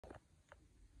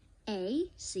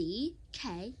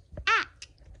A-C-K, ack.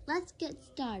 Let's get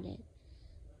started.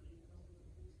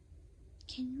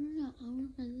 Can you not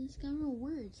discover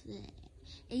words today?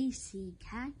 A-C,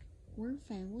 cat, word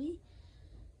family,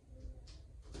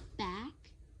 back,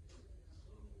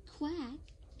 quack,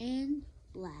 and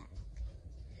black.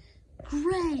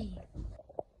 Great!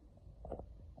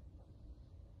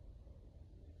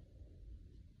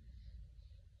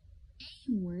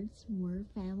 A words, word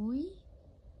family,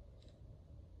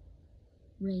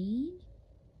 rain,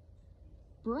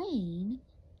 brain,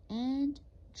 and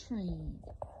train.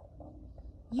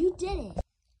 You did it!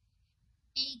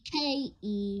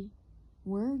 A-K-E,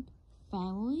 word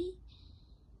family,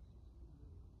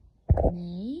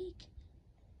 snake,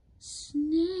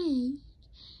 snake,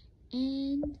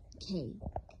 and cake.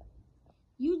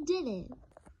 You did it!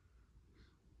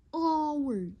 All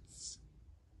words.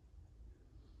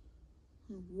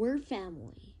 Word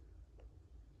family,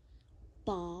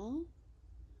 ball,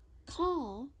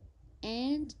 call,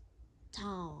 and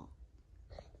tall.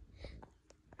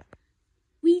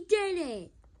 We did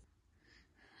it!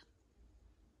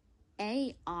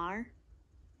 A-R,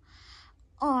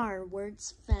 R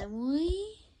words family,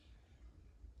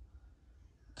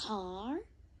 car,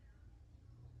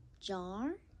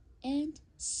 jar, and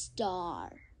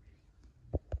star.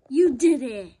 You did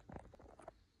it!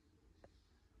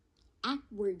 Act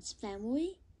words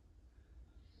family,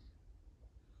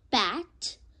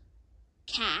 bat,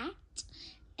 cat,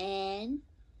 and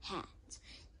hat.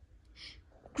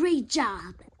 Great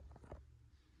job!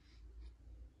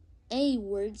 A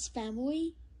words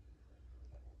family,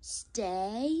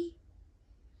 stay,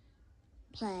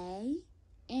 play,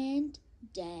 and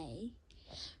day.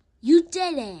 You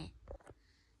did it!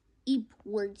 E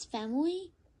words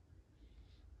family,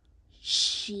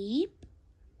 sheep,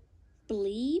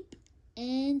 bleep,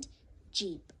 and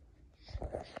jeep.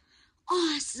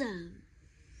 Awesome!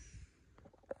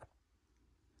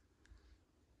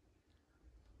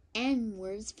 N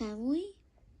words family,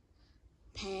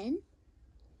 pen,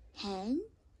 hen,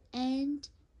 and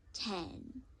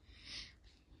 10.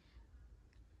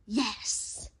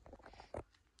 Yes!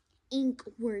 Ink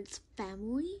words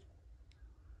family,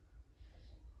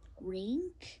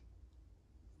 rink,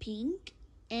 pink,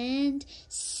 and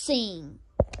sing.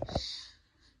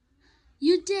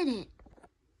 You did it!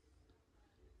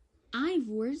 I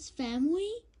words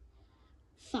family,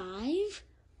 5,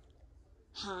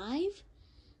 hive,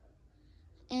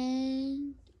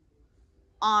 and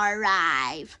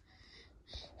arrive.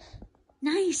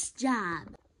 Nice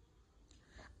job!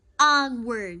 On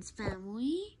words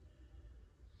family,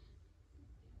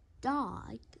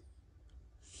 dog,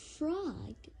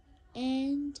 frog,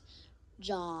 and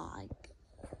jog.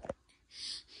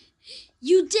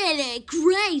 You did it!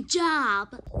 Great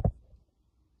job!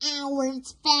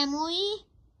 Words family,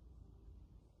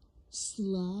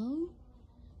 slow,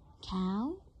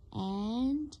 cow,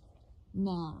 and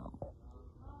now.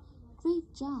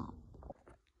 Great job!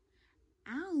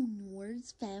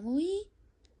 Words family,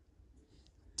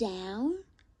 down,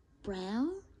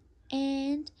 brown,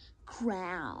 and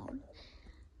crown.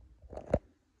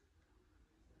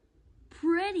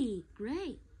 Pretty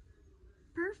great.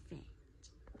 Perfect.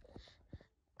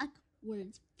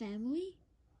 Words family,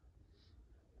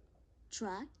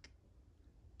 truck,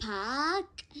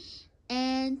 park,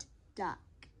 and duck.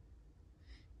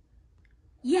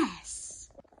 Yes.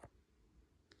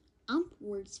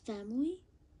 Words family,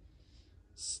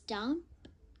 stump,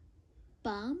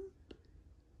 bump,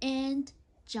 and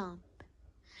jump.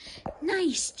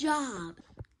 Nice job!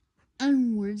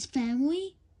 Words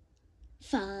family,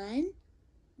 fun,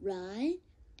 run,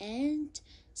 and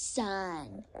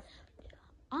sun.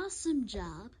 Awesome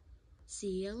job.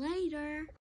 See you later.